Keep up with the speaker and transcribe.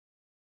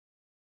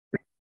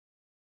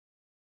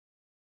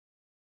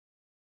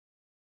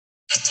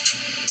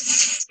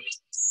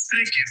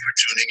Thank you for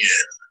tuning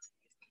in.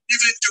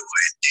 You've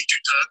enjoyed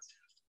Teacher Talk.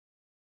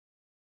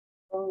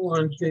 Oh,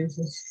 Lord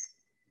Jesus.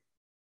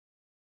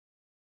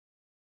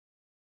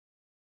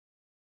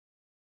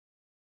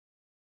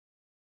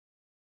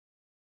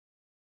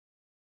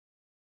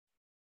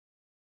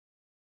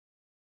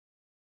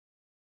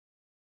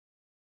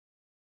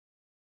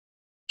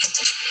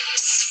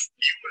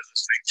 You are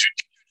listening to Teacher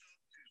Talk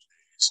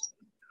Tuesdays.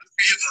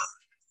 Dr.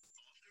 Yvonne,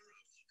 author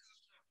of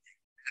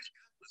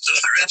countless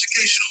other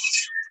educational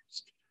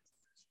materials, is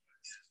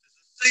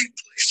a safe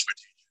place for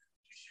teachers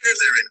to share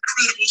their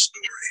incredible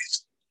stories,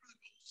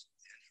 struggles,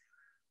 and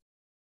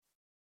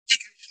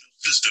educational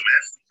system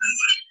has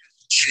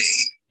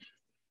changed.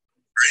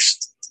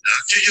 First,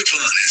 Dr.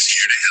 Yvonne is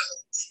here to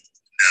help.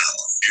 Now,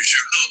 here's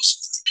your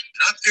host,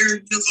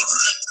 Dr.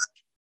 Yvonne.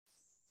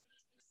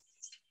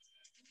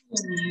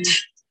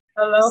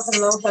 Hello,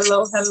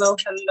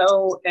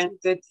 and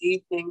good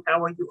evening.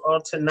 How are you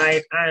all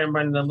tonight? I am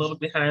running a little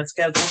behind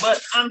schedule,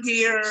 but I'm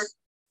here.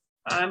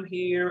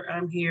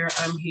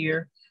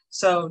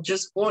 So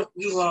just want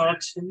you all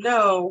to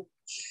know,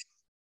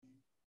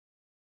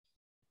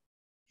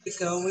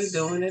 we're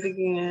doing it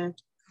again.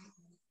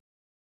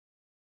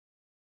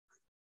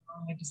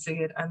 I need to see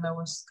it. I know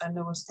it's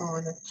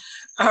doing it.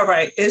 All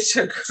right, it's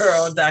your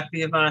girl, Dr.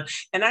 Yvonne,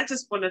 and I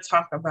just want to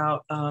talk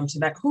about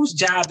tonight. Whose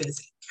job is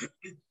it?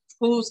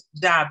 Whose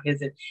job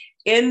is it?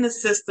 In the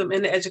system,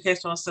 in the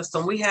educational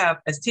system, we have,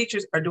 as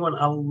teachers, are doing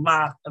a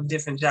lot of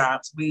different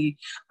jobs. We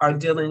are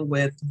dealing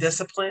with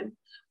discipline.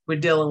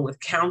 We're dealing with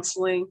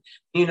counseling.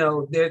 You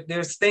know,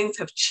 there's things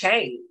have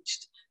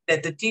changed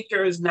that the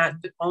teacher is not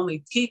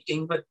only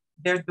teaching, but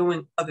they're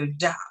doing other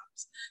jobs.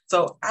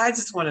 So I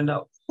just want to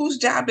know, whose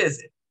job is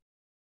it?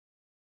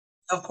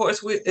 Of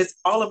course, it's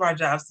all of our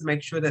jobs to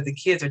make sure that the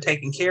kids are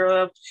taken care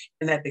of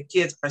and that the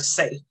kids are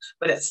safe.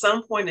 But at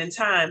some point in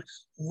time,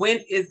 when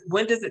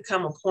does it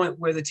come a point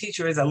where the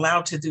teacher is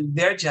allowed to do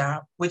their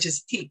job, which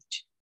is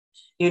teach?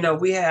 You know,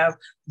 we have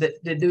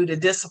to do the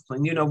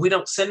discipline. You know, we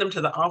don't send them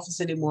to the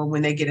office anymore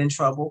when they get in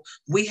trouble.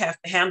 We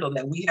have to handle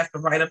that. We have to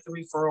write up the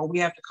referral. We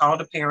have to call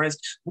the parents.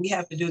 We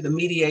have to do the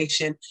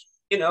mediation.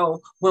 You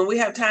know, when we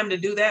have time to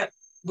do that,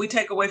 we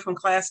take away from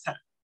class time.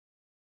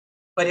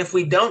 But if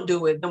we don't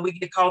do it, then we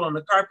get called on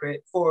the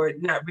carpet for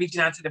not reaching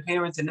out to the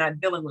parents and not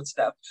dealing with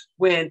stuff.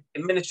 When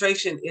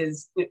administration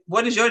is,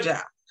 what is your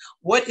job?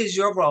 What is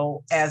your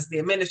role as the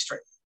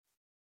administrator?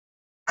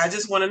 I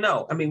just want to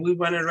know. I mean, we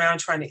running around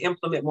trying to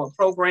implement more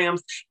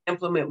programs,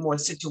 implement more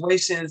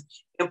situations,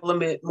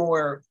 implement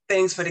more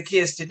things for the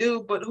kids to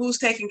do, but who's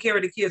taking care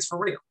of the kids for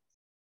real?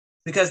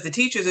 Because the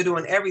teachers are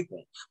doing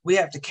everything. We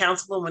have to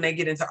counsel them when they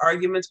get into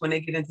arguments, when they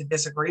get into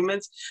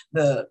disagreements,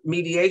 the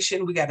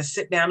mediation, we got to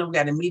sit down and we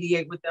got to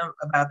mediate with them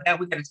about that.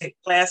 We got to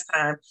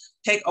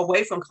take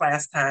away from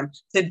class time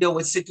to deal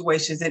with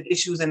situations and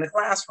issues in the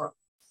classroom,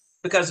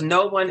 because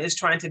no one is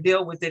trying to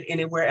deal with it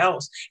anywhere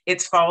else.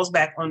 It falls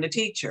back on the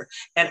teacher.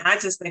 And I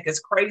just think it's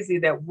crazy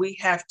that we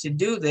have to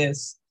do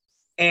this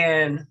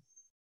and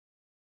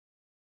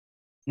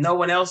no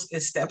one else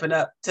is stepping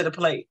up to the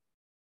plate.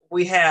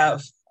 We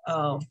have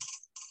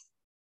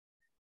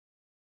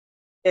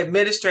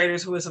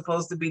administrators who are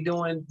supposed to be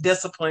doing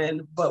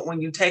discipline, but when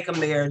you take them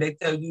there, they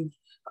tell you,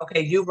 okay,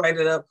 you write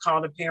it up,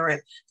 call the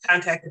parent,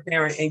 contact the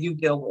parent, and you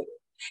deal with it.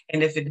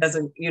 And if it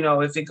doesn't,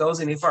 if it goes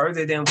any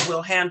further, then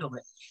we'll handle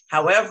it.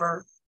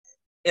 However,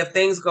 if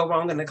things go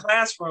wrong in the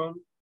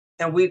classroom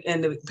and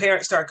the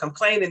parents start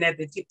complaining that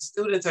the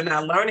students are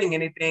not learning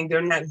anything,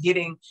 they're not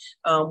getting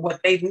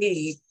what they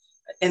need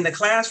in the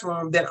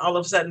classroom, then all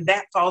of a sudden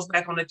that falls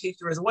back on the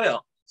teacher as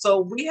well. So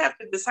we have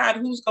to decide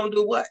who's going to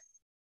do what.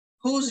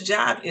 Whose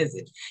job is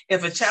it?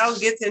 If a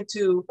child gets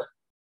into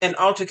an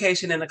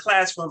altercation in the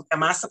classroom,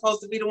 am I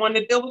supposed to be the one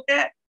to deal with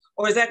that?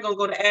 Or is that going to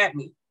go to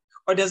admin?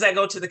 Or does that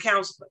go to the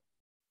counselor?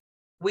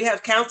 We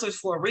have counselors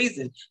for a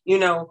reason.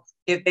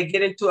 If they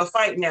get into a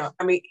fight now,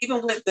 I mean,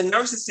 even with the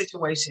nurses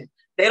situation,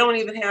 they don't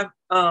even have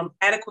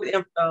adequate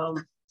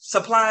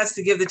supplies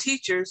to give the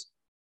teachers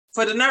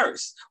for the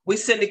nurse. We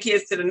send the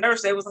kids to the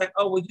nurse. They was like,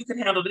 oh, well, you can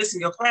handle this in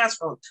your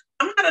classroom.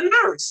 I'm not a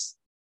nurse.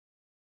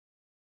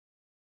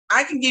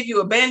 I can give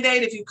you a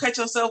Band-Aid. If you cut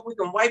yourself, we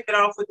can wipe it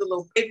off with the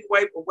little baby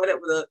wipe or whatever,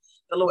 the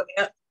little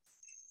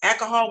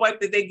alcohol wipe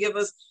that they give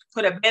us,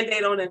 put a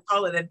Band-Aid on and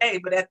call it a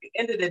day. But at the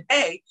end of the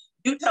day,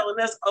 you telling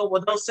us, oh,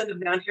 well, don't send them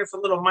down here for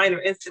little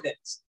minor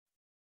incidents.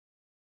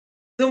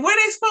 Then where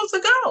are they supposed to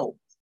go?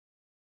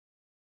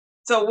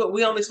 So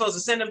we only supposed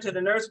to send them to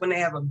the nurse when they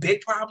have a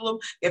big problem,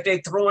 if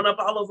they're throwing up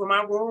all over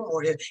my room,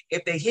 or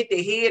if they hit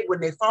their head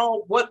when they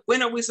fall,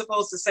 when are we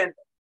supposed to send them?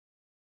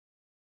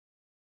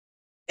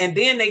 And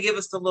then they give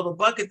us the little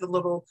bucket, the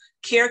little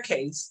care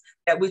case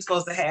that we're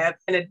supposed to have,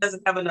 and it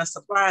doesn't have enough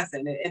supplies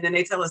in it. And then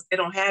they tell us they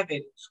don't have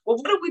it. Well,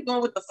 what are we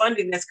doing with the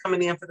funding that's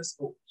coming in for the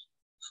schools?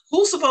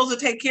 Who's supposed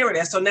to take care of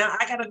that? So now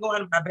I got to go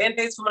out and buy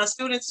Band-Aids for my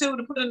students too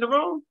to put in the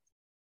room?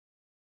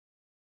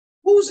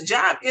 Whose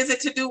job is it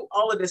to do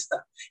all of this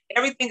stuff?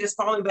 Everything is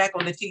falling back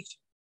on the teacher.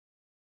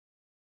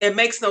 It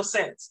makes no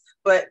sense.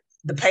 But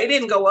the pay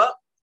didn't go up.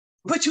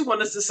 But you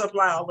want us to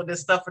supply all of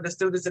this stuff for the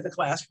students in the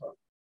classroom.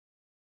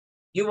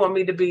 You want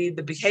me to be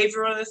the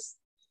behavioralist.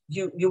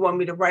 You want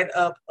me to write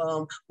up,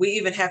 we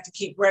even have to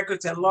keep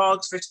records and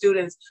logs for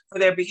students for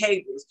their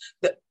behaviors.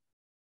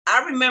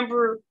 I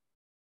remember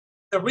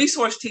the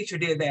resource teacher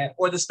did that,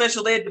 or the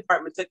special ed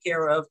department took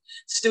care of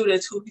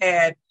students who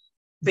had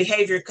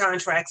behavior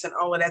contracts and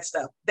all of that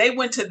stuff. They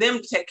went to them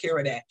to take care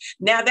of that.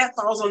 Now that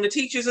falls on the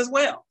teachers as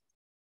well.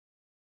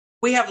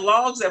 We have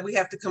logs that we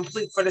have to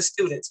complete for the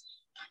students.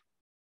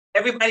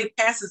 Everybody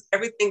passes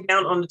everything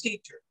down on the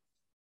teacher.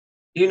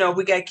 You know,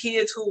 we got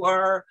kids who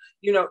are,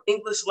 you know,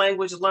 English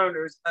language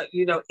learners,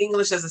 you know,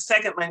 English as a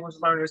second language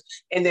learners,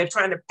 and they're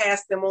trying to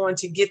pass them on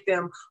to get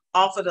them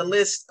off of the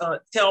list,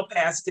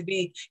 TELPAS, to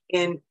be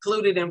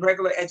included in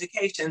regular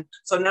education.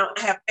 So now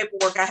I have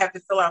paperwork I have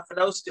to fill out for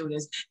those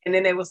students. And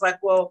then they was like,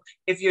 well,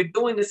 if you're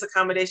doing this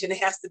accommodation,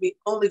 it has to be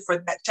only for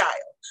that child.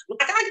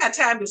 Like, I got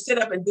time to sit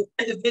up and do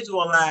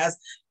individualized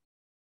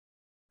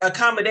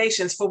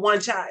accommodations for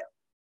one child.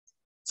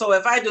 So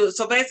if I do,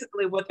 so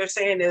basically what they're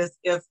saying is,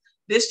 if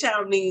this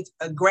child needs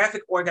a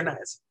graphic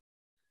organizer,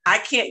 I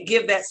can't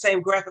give that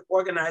same graphic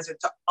organizer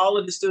to all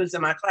of the students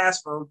in my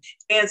classroom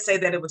and say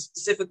that it was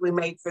specifically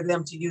made for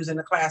them to use in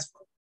the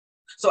classroom.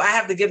 So I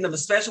have to give them a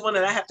special one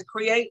that I have to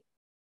create.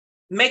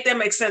 Make that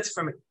make sense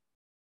for me.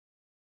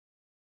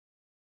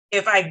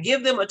 If I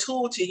give them a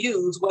tool to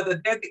use, whether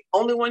they're the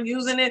only one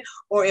using it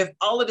or if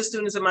all of the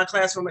students in my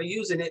classroom are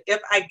using it, if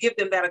I give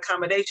them that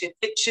accommodation,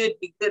 it should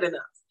be good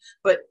enough.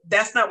 But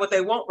that's not what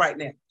they want right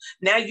now.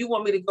 Now you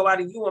want me to go out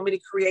and you want me to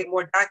create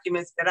more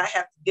documents that I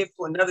have to give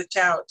to another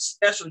child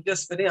special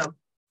just for them,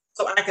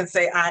 so I can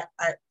say I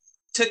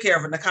took care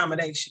of an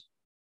accommodation.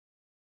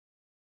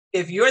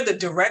 If you're the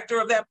director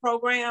of that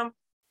program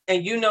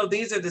and you know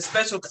these are the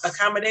special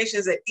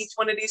accommodations that each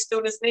one of these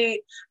students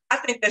need, I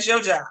think that's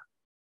your job.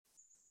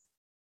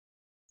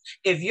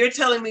 If you're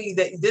telling me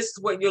that this is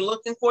what you're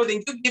looking for,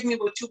 then you give me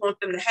what you want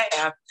them to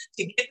have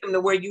to get them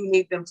to where you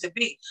need them to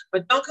be.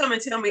 But don't come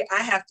and tell me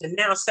I have to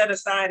now set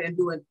aside and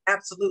do an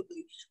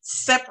absolutely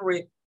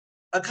separate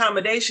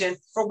accommodation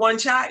for one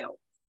child.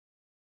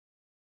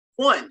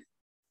 One.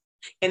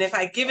 And if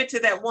I give it to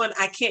that one,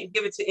 I can't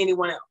give it to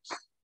anyone else.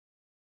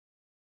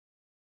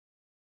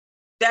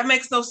 That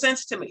makes no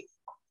sense to me.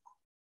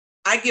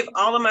 I give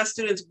all of my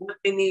students what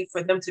they need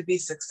for them to be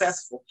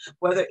successful,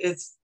 whether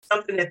it's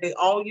something that they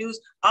all use.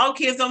 All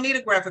kids don't need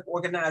a graphic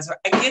organizer.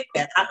 I get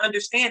that. I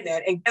understand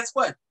that. And guess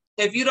what?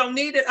 If you don't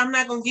need it, I'm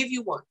not going to give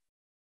you one.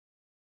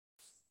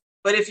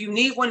 But if you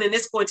need one and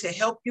it's going to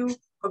help you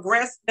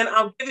progress, then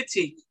I'll give it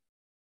to you.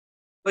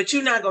 But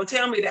you're not going to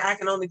tell me that I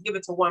can only give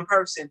it to one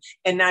person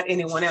and not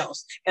anyone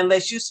else,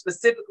 unless you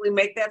specifically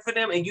make that for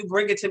them and you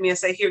bring it to me and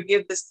say, here,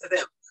 give this to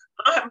them.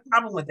 I don't have a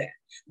problem with that.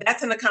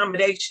 That's an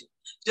accommodation.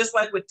 Just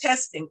like with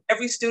testing,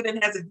 every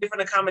student has a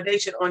different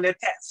accommodation on their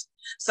test.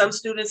 Some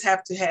students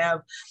have to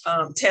have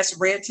tests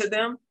read to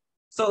them.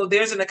 So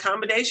there's an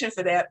accommodation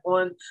for that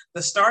on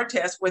the STAR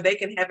test where they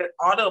can have it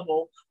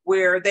audible,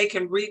 where they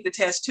can read the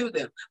test to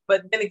them.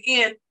 But then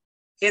again,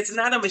 it's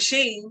not a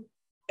machine.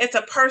 It's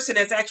a person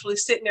that's actually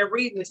sitting there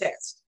reading the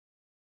test.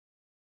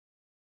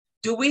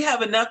 Do we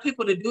have enough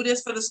people to do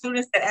this for the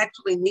students that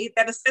actually need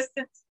that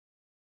assistance?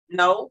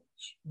 No,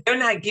 they're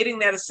not getting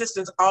that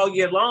assistance all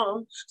year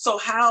long. So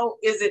how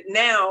is it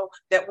now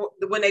that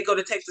when they go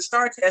to take the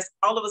STAR test,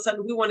 all of a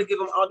sudden we want to give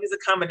them all these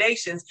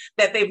accommodations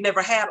that they've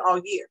never had all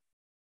year?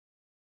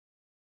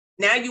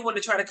 Now you want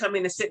to try to come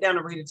in and sit down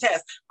and read a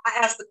test. I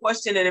asked the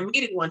question in a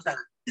meeting one time.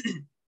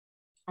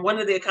 One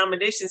of the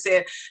accommodations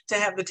said to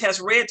have the test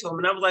read to them.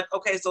 And I was like,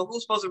 okay, so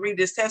who's supposed to read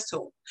this test to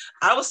them?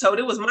 I was told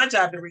it was my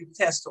job to read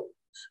the test to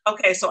them.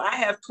 Okay, so I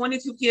have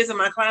 22 kids in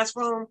my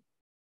classroom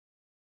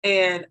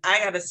and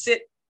I got to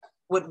sit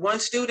with one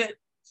student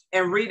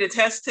and read a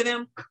test to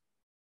them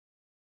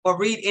or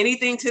read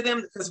anything to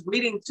them, because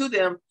reading to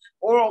them,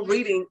 oral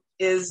reading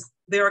is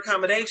their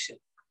accommodation.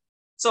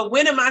 So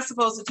when am I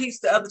supposed to teach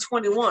the other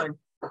 21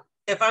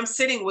 if I'm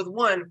sitting with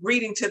one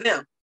reading to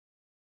them?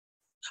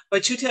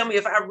 But you tell me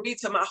if I read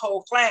to my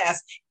whole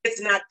class,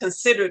 it's not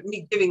considered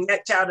me giving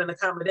that child an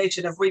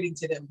accommodation of reading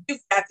to them. You've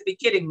got to be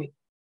kidding me.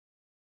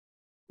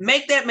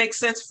 Make that make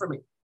sense for me.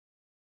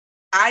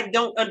 I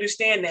don't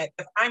understand that.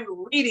 If I'm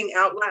reading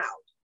out loud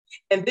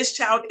and this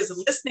child is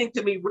listening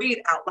to me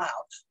read out loud,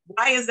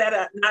 why is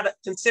that not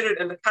considered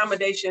an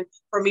accommodation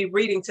for me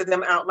reading to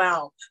them out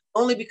loud?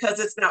 Only because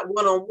it's not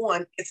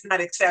one-on-one, it's not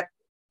accepted.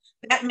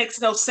 That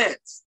makes no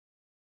sense.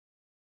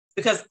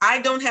 Because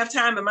I don't have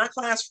time in my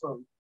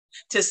classroom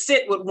to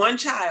sit with one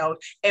child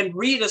and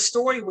read a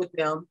story with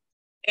them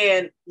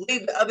and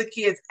leave the other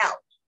kids out,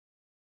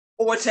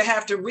 or to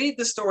have to read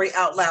the story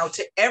out loud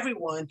to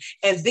everyone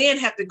and then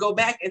have to go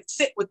back and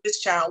sit with this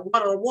child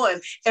one-on-one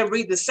and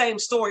read the same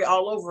story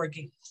all over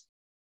again.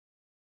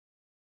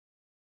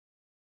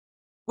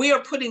 We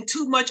are putting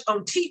too much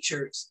on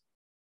teachers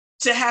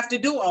to have to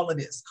do all of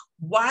this.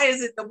 Why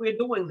is it that we're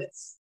doing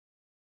this?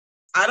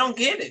 I don't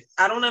get it.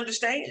 I don't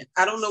understand.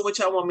 I don't know what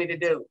y'all want me to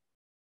do.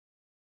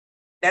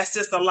 That's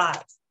just a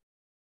lot.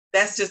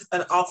 That's just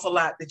an awful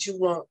lot that you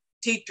want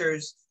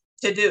teachers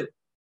to do.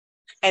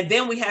 And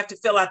then we have to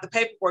fill out the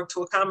paperwork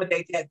to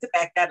accommodate that, to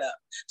back that up,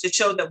 to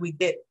show that we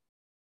did it.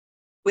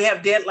 We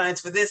have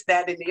deadlines for this,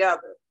 that, and the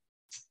other.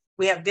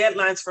 We have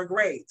deadlines for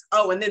grades.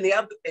 Oh, and then the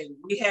other thing,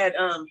 we had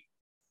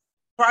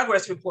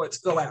progress reports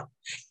go out.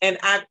 And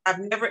I've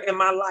never in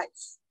my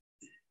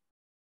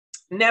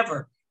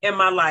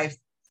life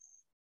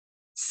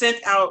sent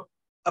out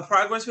a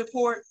progress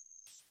report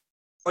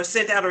or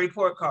sent out a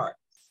report card.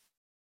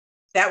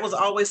 That was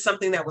always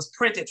something that was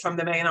printed from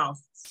the main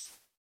office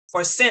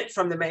or sent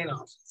from the main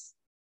office.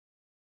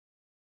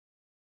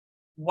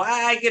 Why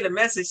I get a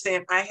message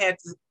saying I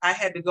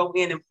had to go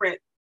in and print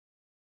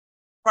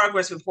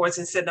progress reports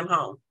and send them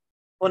home?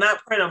 Well,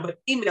 not print them, but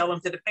email them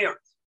to the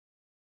parents.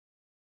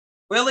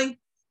 Really?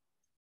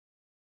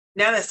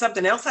 Now that's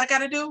something else I got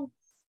to do?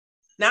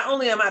 Not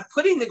only am I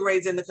putting the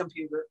grades in the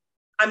computer,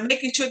 I'm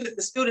making sure that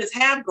the students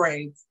have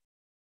grades.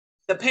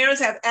 The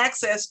parents have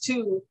access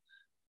to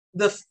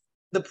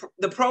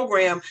the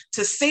program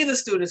to see the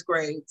students'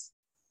 grades.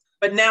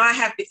 But now I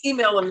have to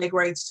email them their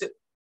grades too.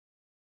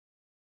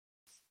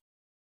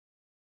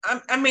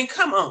 I mean,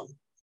 come on.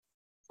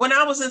 When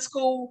I was in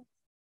school,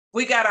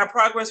 we got our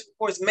progress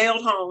reports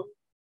mailed home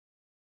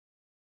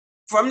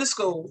from the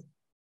school.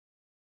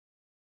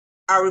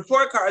 Our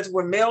report cards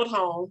were mailed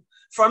home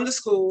from the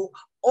school.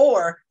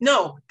 Or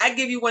no, I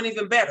give you one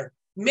even better.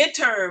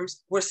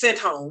 Midterms were sent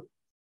home.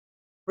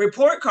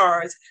 Report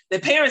cards, the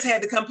parents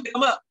had to come pick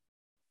them up.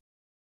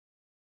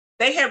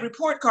 They had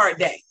report card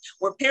day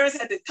where parents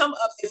had to come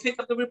up and pick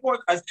up the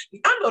report cards.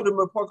 I know the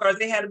report cards,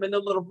 they had them in the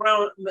little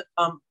brown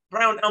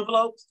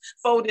envelopes,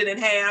 folded in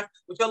half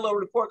with your little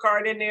report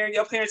card in there.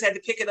 Your parents had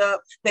to pick it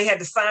up. They had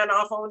to sign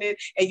off on it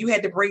and you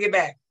had to bring it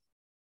back.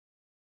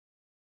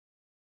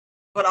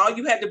 But all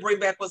you had to bring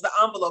back was the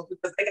envelope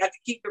because they got to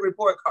keep the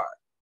report card.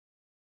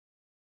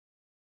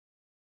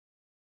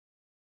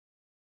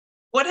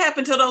 What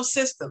happened to those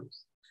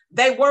systems?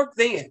 They worked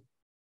then.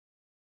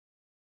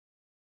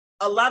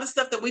 A lot of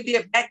stuff that we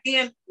did back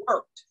then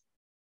worked.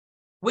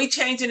 We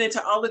changing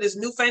into all of this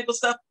newfangled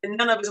stuff and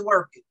none of it's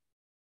working.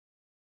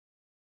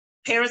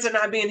 Parents are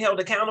not being held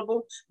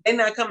accountable. They're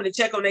not coming to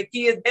check on their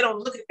kids. They don't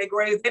look at their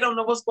grades. They don't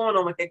know what's going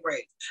on with their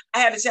grades. I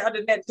had a child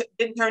that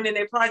didn't turn in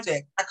their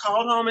project. I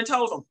called home and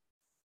told them,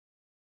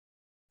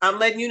 I'm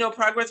letting you know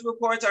progress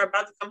reports are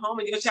about to come home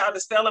and your child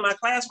is failing my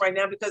class right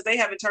now because they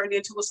haven't turned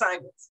in 2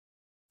 assignments.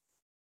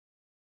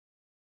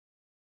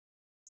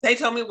 They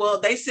told me, well,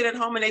 they sit at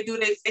home and they do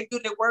their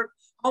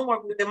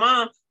homework with their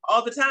mom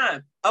all the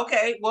time.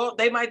 Okay, well,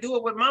 they might do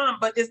it with mom,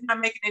 but it's not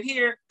making it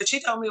here. But she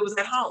told me it was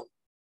at home.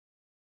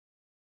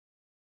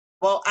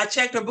 Well, I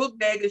checked her book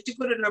bag and she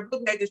put it in her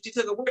book bag and she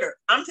took it with her.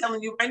 I'm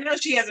telling you right now,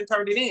 she hasn't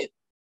turned it in.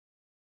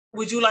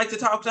 Would you like to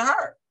talk to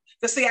her?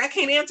 Because see, I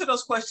can't answer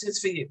those questions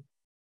for you.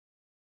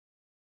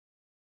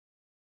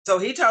 So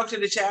he talked to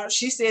the child.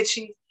 She said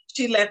she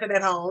left it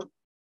at home.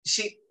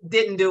 She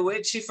didn't do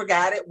it. She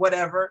forgot it,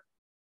 whatever.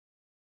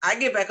 I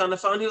get back on the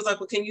phone. He was like,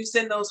 well, can you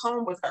send those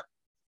home with her?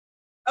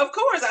 Of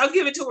course, I'll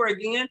give it to her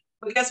again.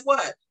 But guess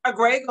what? Her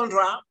grade gonna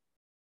drop.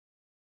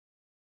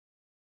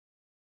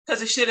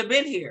 Because it should have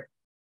been here.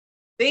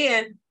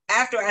 Then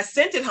after I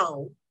sent it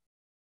home,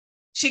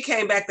 she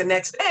came back the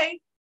next day.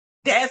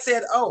 Dad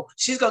said, oh,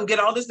 she's gonna get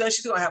all this done.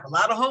 She's gonna have a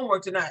lot of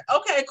homework tonight.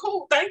 Okay,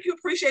 cool. Thank you.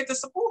 Appreciate the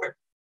support.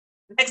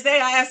 Next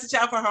day, I asked the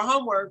child for her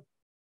homework,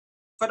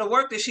 for the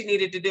work that she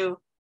needed to do.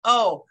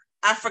 Oh,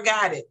 I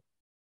forgot it.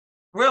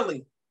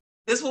 Really?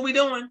 This is what we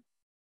doing?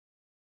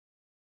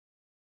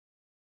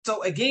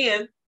 So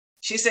again,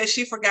 she said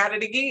she forgot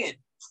it again.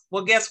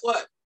 Well, guess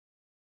what?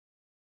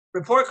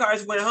 Report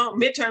cards went home,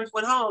 midterms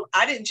went home.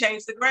 I didn't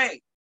change the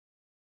grade.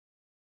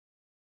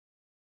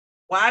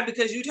 Why?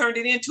 Because you turned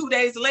it in 2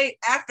 days late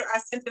after I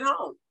sent it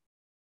home.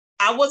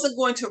 I wasn't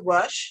going to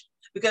rush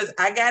because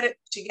I got it.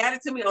 She got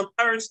it to me on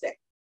Thursday.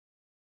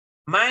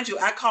 Mind you,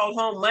 I called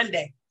home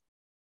Monday.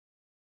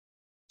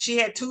 She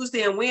had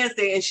Tuesday and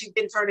Wednesday and she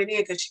didn't turn it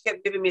in because she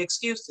kept giving me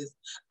excuses.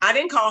 I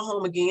didn't call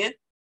home again.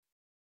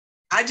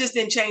 I just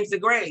didn't change the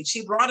grade.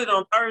 She brought it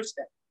on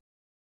Thursday.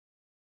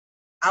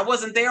 I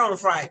wasn't there on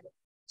Friday.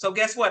 So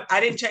guess what?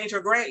 I didn't change her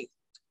grade.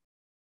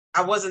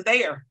 I wasn't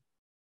there.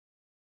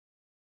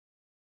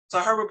 So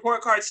her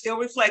report card still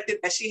reflected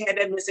that she had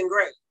that missing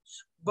grade.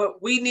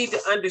 But we need to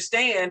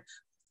understand,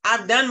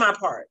 I've done my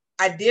part.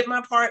 I did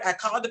my part. I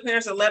called the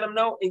parents and let them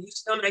know, and you're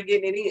still not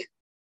getting it in.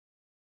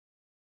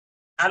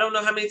 I don't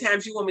know how many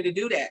times you want me to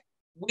do that.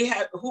 We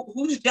have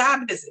whose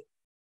job is it?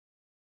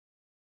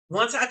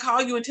 Once I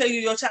call you and tell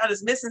you your child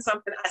is missing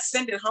something, I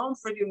send it home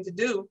for you to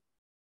do,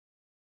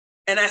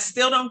 and I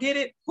still don't get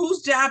it.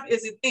 Whose job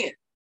is it then?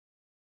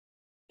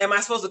 Am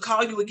I supposed to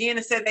call you again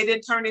and say they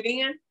didn't turn it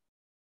in?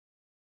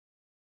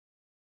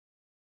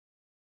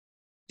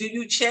 Do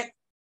you check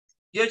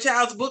your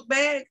child's book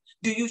bag?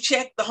 Do you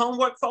check the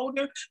homework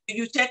folder? Do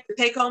you check the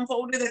take-home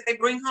folder that they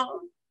bring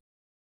home?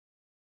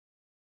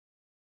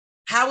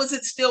 How is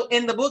it still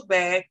in the book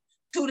bag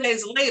 2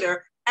 days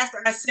later after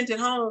I sent it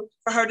home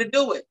for her to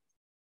do it?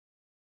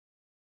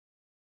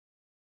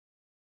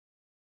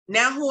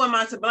 Now, who am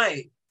I to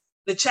blame?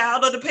 The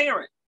child or the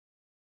parent?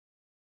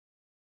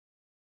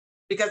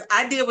 because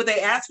I did what they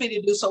asked me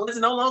to do, so it's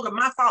no longer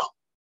my fault.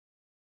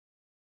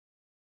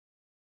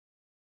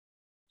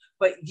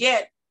 But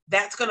yet,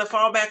 that's going to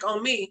fall back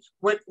on me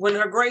when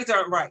her grades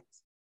aren't right.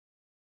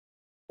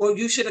 Well,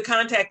 you should have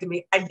contacted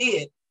me. I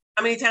did.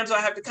 How many times do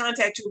I have to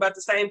contact you about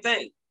the same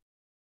thing?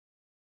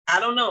 I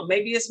don't know.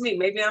 Maybe it's me.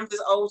 Maybe I'm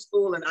just old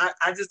school and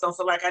I just don't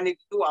feel like I need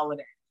to do all of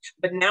that.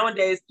 But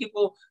nowadays,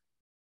 people,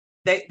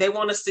 they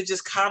want us to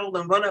just coddle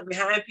and run up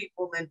behind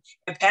people and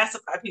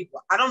pacify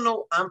people. I don't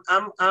know.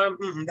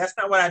 That's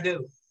not what I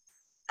do.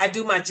 I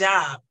do my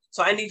job.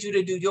 So I need you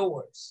to do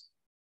yours.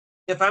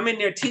 If I'm in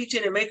there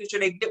teaching and making sure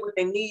they get what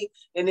they need,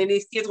 and then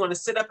these kids want to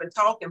sit up and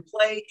talk and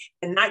play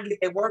and not get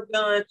their work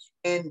done,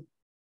 and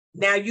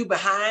now you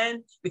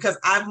behind because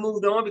I've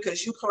moved on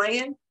because you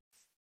playing,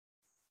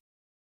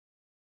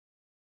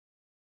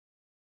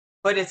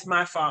 but it's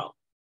my fault.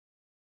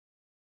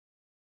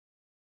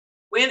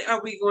 When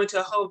are we going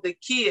to hold the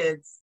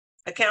kids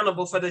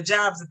accountable for the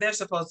jobs that they're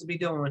supposed to be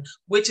doing,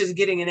 which is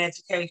getting an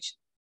education?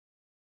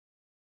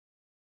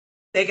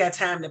 They got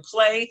time to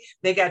play.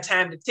 They got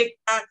time to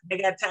TikTok. They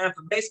got time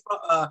for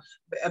baseball,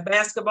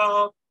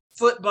 basketball,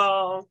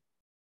 football,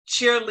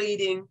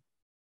 cheerleading,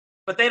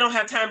 but they don't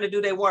have time to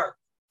do their work.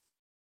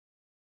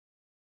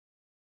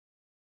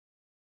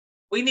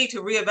 We need to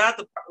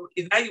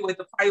evaluate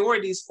the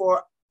priorities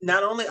for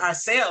not only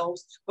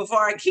ourselves, but for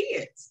our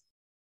kids.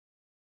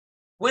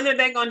 When are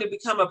they going to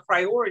become a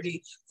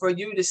priority for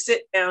you to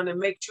sit down and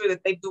make sure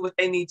that they do what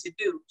they need to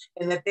do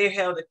and that they're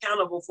held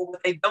accountable for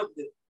what they don't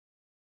do?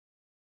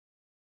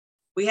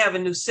 We have a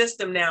new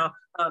system now,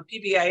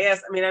 PBIS.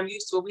 I mean, I'm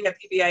used to it. We have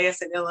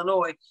PBIS in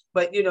Illinois,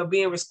 but,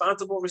 being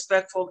responsible,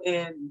 respectful,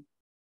 and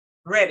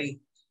ready.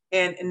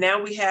 And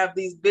now we have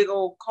these big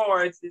old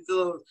cards, these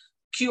little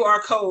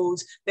QR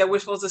codes that we're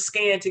supposed to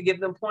scan to give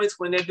them points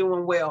when they're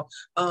doing well.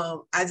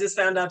 I just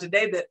found out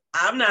today that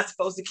I'm not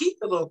supposed to keep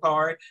the little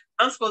card.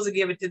 I'm supposed to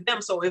give it to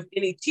them. So if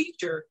any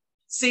teacher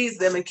sees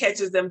them and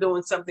catches them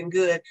doing something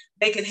good,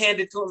 they can hand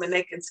it to them and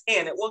they can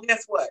scan it. Well,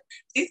 guess what?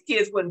 These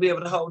kids wouldn't be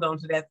able to hold on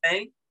to that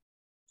thing.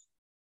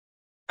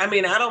 I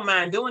mean, I don't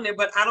mind doing it,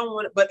 but I don't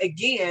want it. But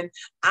again,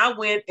 I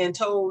went and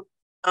told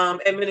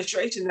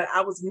administration that I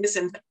was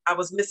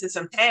missing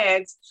some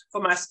tags for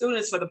my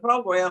students for the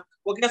program.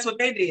 Well, guess what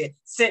they did?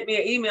 Sent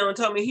me an email and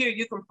told me, here,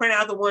 you can print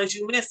out the ones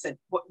you're missing.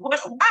 Why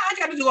I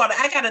got to do all that?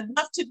 I got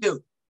enough to do.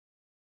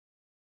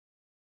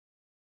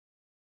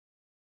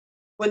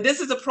 When this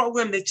is a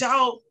program that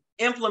y'all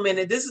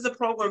implemented, this is a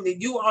program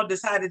that you all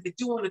decided that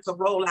you wanted to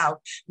roll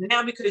out.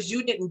 Now, because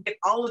you didn't get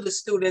all of the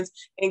students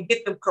and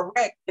get them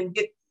correct and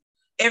get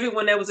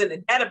everyone that was in the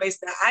database,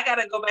 that I got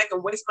to go back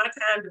and waste my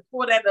time to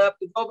pull that up,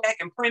 to go back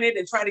and print it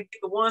and try to get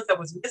the ones that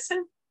was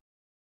missing.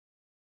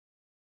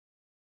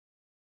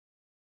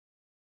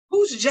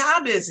 Whose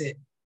job is it?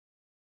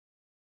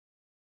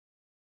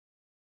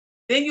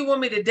 Then you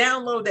want me to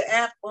download the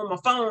app on my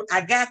phone.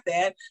 I got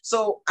that.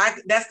 So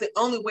that's the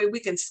only way we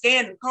can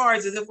scan the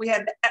cards is if we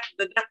had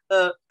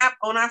the app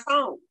on our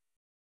phone.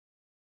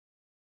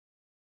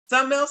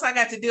 Something else I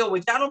got to deal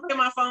with. Y'all don't pay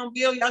my phone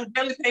bill. Y'all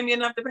barely pay me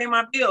enough to pay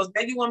my bills.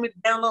 Then you want me to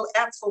download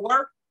apps for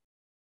work?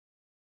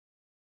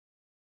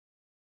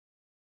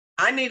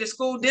 I need a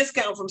school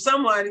discount from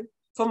somebody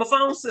for my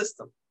phone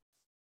system.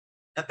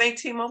 I think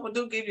T-Mobile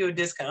do give you a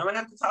discount. I'm going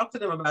to have to talk to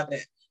them about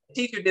that.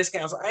 Teacher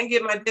discount. So I can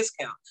get my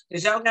discount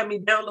because y'all got me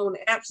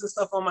downloading apps and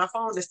stuff on my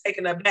phone that's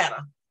taking up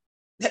data.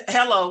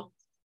 Hello.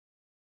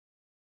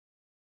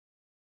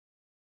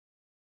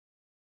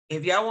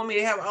 If y'all want me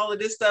to have all of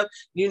this stuff,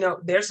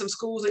 there's some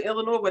schools in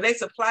Illinois where they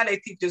supply their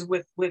teachers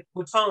with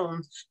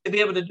phones to be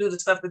able to do the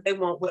stuff that they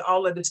want with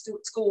all of the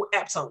school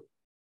apps on.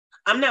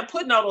 I'm not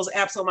putting all those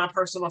apps on my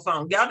personal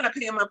phone. Y'all not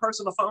paying my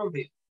personal phone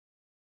bill.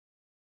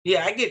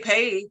 Yeah, I get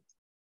paid,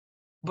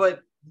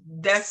 but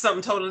that's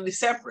something totally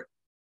separate.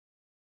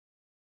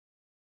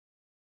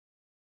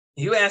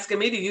 You asking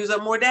me to use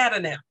up more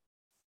data now.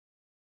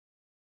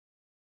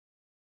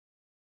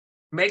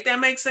 Make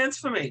that make sense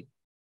for me.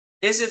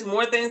 It's just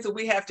more things that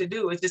we have to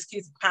do. It just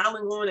keeps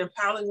piling on and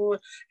piling on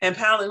and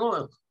piling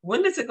on.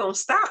 When is it going to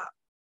stop?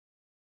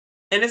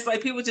 And it's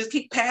like people just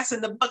keep passing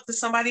the buck to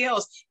somebody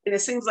else. And it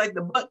seems like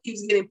the buck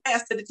keeps getting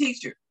passed to the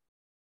teacher.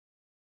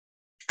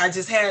 I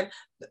just had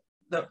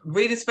the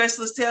reading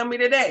specialist tell me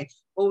today,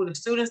 the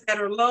students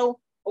that are low,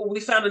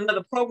 we found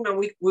another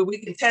program where we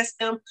can test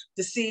them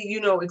to see,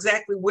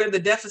 exactly where the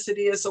deficit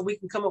is so we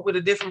can come up with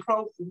a different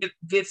program,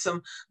 get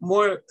some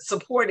more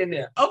support in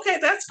there. Okay,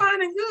 that's fine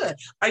and good.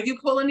 Are you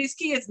pulling these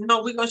kids?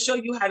 No, we're going to show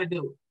you how to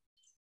do it.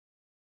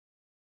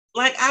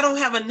 Like, I don't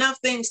have enough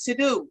things to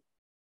do.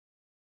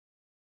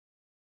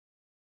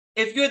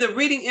 If you're the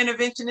reading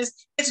interventionist,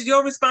 it's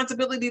your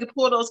responsibility to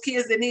pull those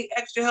kids that need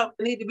extra help,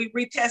 that need to be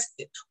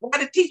retested. Why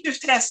the teachers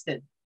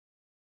testing?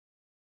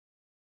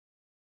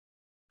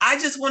 I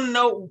just want to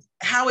know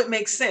how it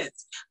makes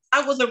sense.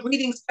 I was a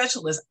reading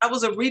specialist. I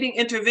was a reading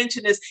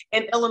interventionist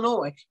in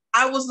Illinois.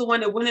 I was the one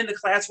that went in the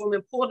classroom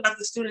and pulled out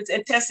the students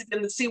and tested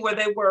them to see where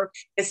they were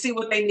and see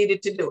what they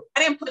needed to do.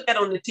 I didn't put that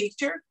on the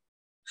teacher.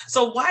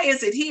 So why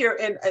is it here?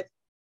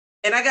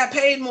 And I got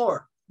paid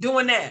more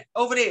doing that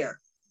over there.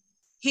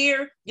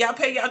 Here, y'all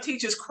pay y'all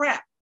teachers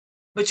crap,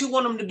 but you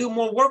want them to do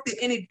more work than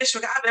any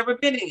district I've ever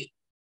been in.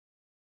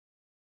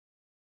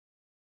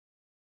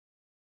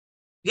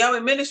 Y'all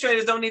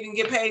administrators don't even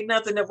get paid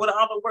nothing with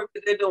all the work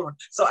that they're doing.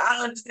 So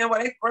I understand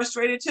why they're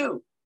frustrated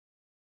too.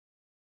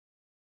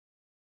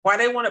 Why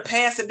they want to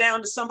pass it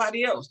down to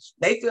somebody else.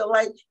 They feel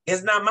like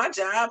it's not my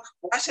job.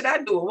 Why should I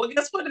do it? Well,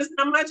 guess what? It's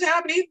not my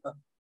job either.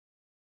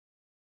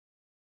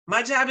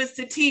 My job is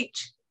to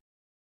teach.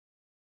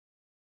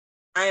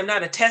 I am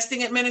not a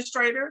testing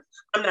administrator.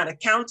 I'm not a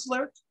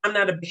counselor. I'm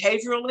not a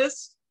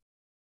behavioralist.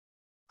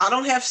 I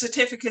don't have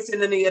certificates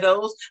in any of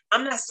those.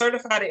 I'm not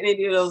certified in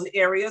any of those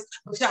areas,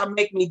 but y'all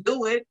make me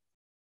do it.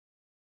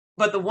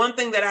 But the one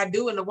thing that I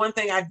do and the one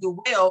thing I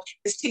do well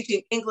is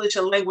teaching English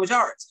and language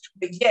arts.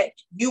 But yet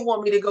you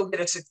want me to go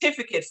get a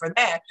certificate for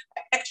that,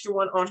 an extra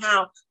one on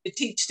how to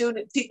teach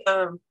students,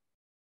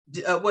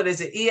 what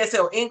is it,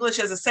 ESL, English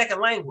as a second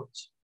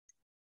language.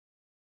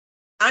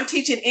 I'm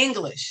teaching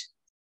English.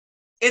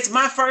 It's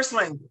my first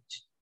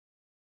language.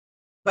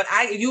 But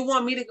you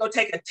want me to go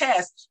take a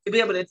test to be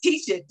able to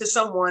teach it to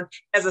someone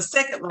as a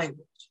second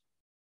language.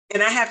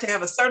 And I have to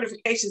have a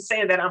certification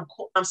saying that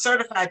I'm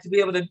certified to be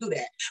able to do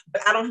that.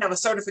 But I don't have a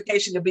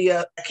certification to be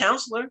a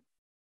counselor.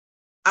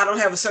 I don't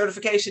have a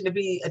certification to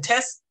be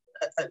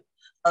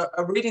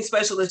a reading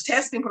specialist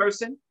testing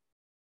person.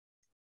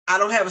 I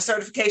don't have a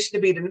certification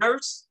to be the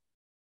nurse.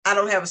 I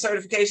don't have a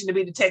certification to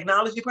be the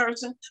technology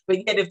person.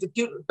 But yet if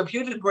the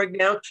computers break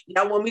down,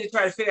 y'all want me to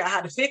try to figure out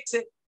how to fix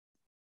it.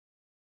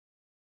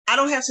 I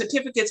don't have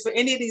certificates for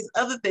any of these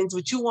other things,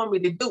 but you want me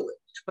to do it.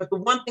 But the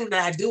one thing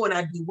that I do and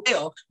I do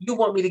well, you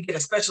want me to get a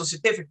special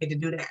certificate to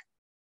do that.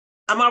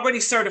 I'm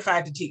already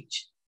certified to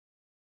teach.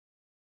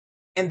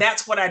 And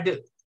that's what I do.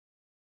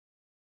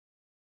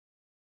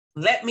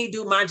 Let me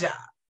do my job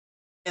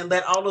and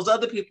let all those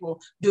other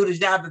people do the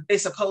job that they're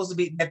supposed to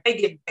be, that they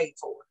get paid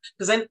for.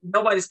 Because then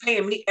nobody's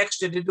paying me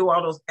extra to do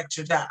all those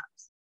extra jobs.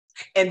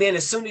 And then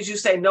as soon as you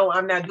say, no,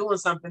 I'm not doing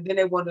something, then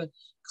they want to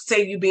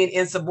say you being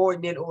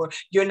insubordinate or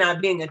you're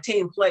not being a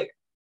team player.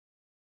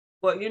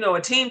 Well, you know,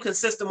 a team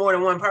consists of more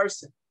than one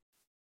person.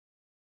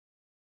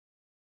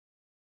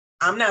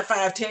 I'm not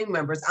 5 team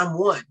members, I'm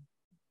one.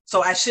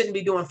 So I shouldn't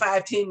be doing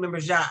 5 team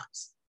members'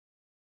 jobs.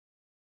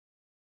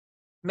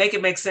 Make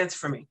it make sense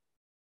for me.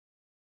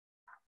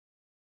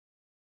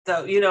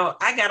 So, you know,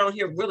 I got on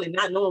here really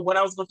not knowing what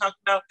I was going to talk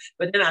about,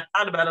 but then I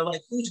thought about it,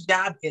 like, whose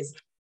job is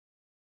it?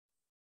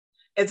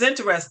 It's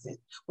interesting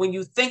when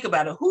you think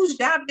about it, whose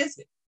job is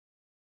it?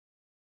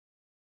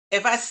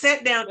 If I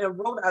sat down and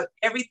wrote out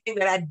everything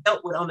that I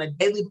dealt with on a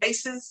daily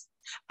basis,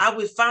 I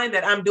would find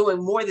that I'm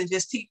doing more than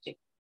just teaching.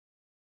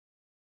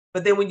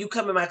 But then when you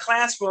come in my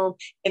classroom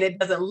and it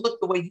doesn't look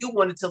the way you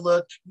want it to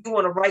look, you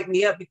want to write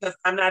me up because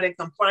I'm not in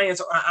compliance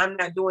or I'm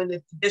not doing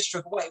it the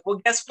district way. Well,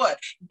 guess what?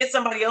 Get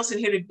somebody else in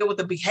here to deal with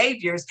the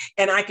behaviors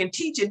and I can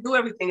teach and do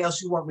everything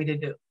else you want me to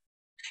do.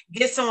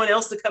 Get someone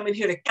else to come in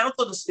here to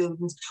counsel the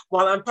students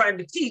while I'm trying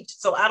to teach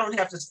so I don't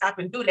have to stop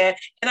and do that.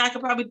 And I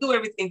can probably do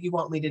everything you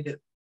want me to do.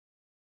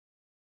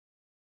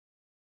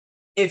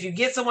 If you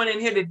get someone in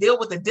here to deal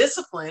with the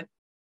discipline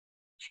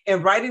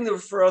and writing the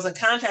referrals and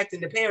contacting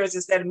the parents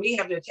instead of me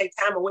having to take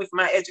time away from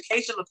my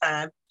educational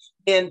time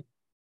and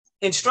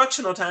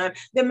instructional time,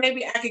 then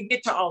maybe I could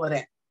get to all of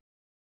that.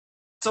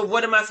 So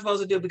what am I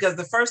supposed to do? Because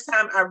the first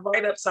time I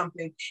write up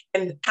something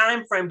and the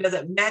time frame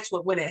doesn't match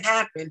when it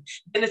happened,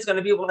 then it's going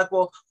to be like,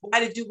 well, why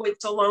did you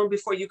wait so long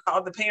before you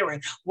called the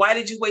parent? Why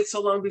did you wait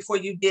so long before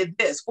you did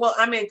this? Well,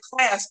 I'm in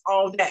class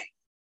all day.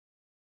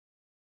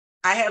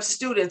 I have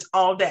students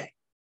all day.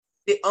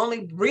 The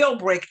only real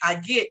break I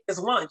get is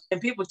lunch. And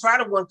people try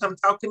to want to come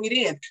talk to me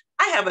then.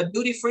 I have a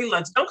duty-free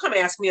lunch. Don't come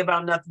ask me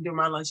about nothing during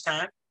my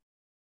lunchtime.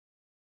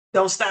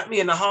 Don't stop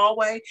me in the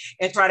hallway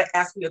and try to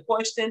ask me a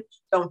question.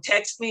 Don't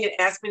text me and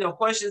ask me no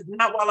questions,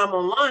 not while I'm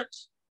on lunch.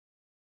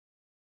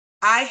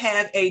 I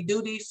have a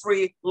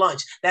duty-free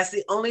lunch. That's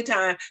the only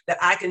time that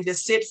I can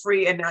just sit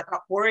free and not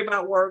worry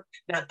about work,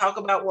 not talk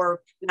about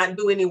work, not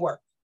do any work.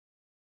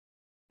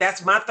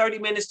 That's my 30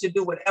 minutes to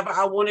do whatever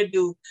I want to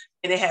do,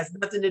 and it has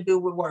nothing to do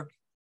with work.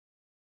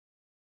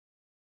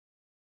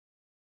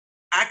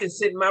 I can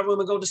sit in my room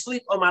and go to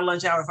sleep on my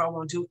lunch hour if I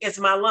want to. It's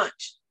my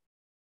lunch.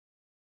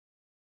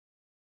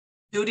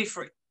 Duty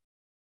free.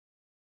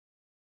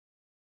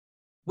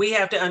 We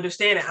have to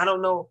understand it. I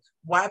don't know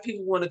why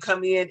people want to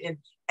come in and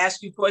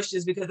ask you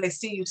questions because they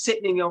see you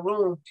sitting in your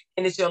room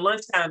and it's your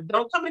lunchtime.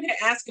 Don't come in here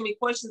asking me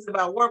questions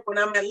about work when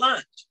I'm at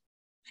lunch.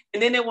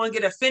 And then they want to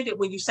get offended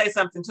when you say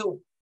something to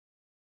them.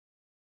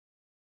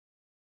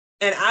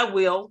 And I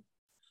will.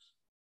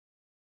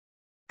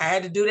 I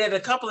had to do that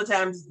a couple of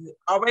times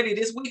already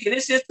this week, and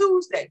it's just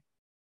Tuesday.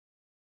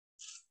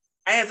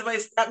 I had somebody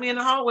stop me in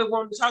the hallway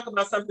wanting to talk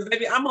about something.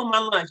 Baby, I'm on my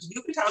lunch.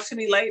 You can talk to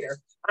me later.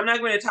 I'm not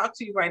going to talk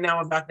to you right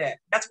now about that.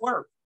 That's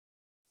work.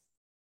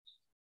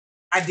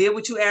 I did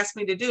what you asked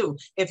me to do.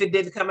 If it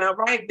didn't come out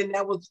right, then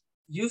that was,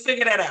 you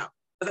figure that out.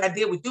 Because I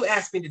did what you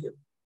asked me to do.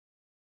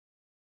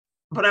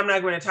 But I'm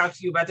not going to talk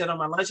to you about that on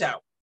my lunch hour.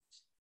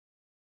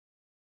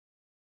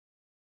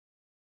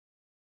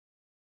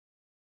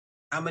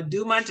 I'm going to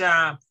do my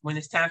job when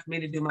it's time for me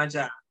to do my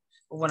job.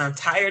 But what I'm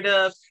tired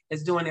of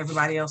is doing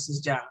everybody else's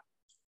job.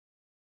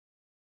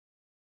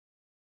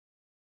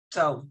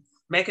 So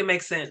make it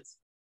make sense.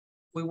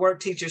 We work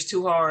teachers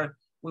too hard.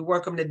 We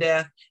work them to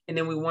death. And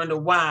then we wonder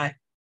why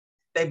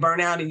they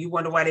burn out and you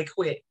wonder why they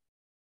quit.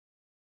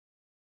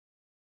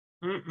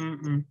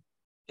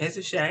 It's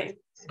a shame,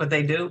 but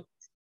they do.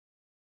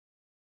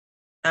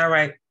 All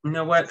right. You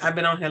know what? I've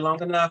been on here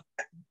long enough.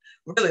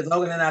 Really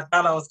longer than I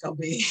thought I was going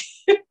to be.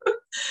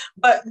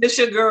 But this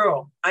your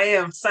girl. I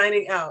am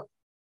signing out.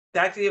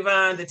 Dr.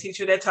 Yvonne, the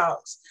teacher that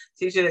talks,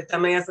 teacher that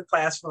commands the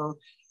classroom.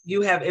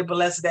 You have a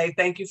blessed day.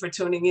 Thank you for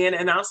tuning in,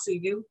 and I'll see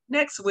you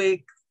next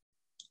week.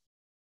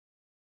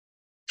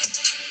 Thank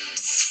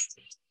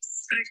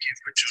you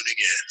for tuning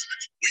in.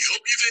 We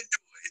hope you've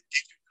enjoyed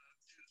Teacher Talk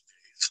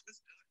Tuesdays with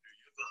Dr.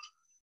 Yvonne.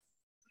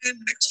 And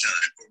next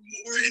time for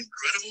more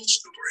incredible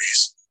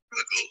stories,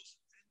 struggles,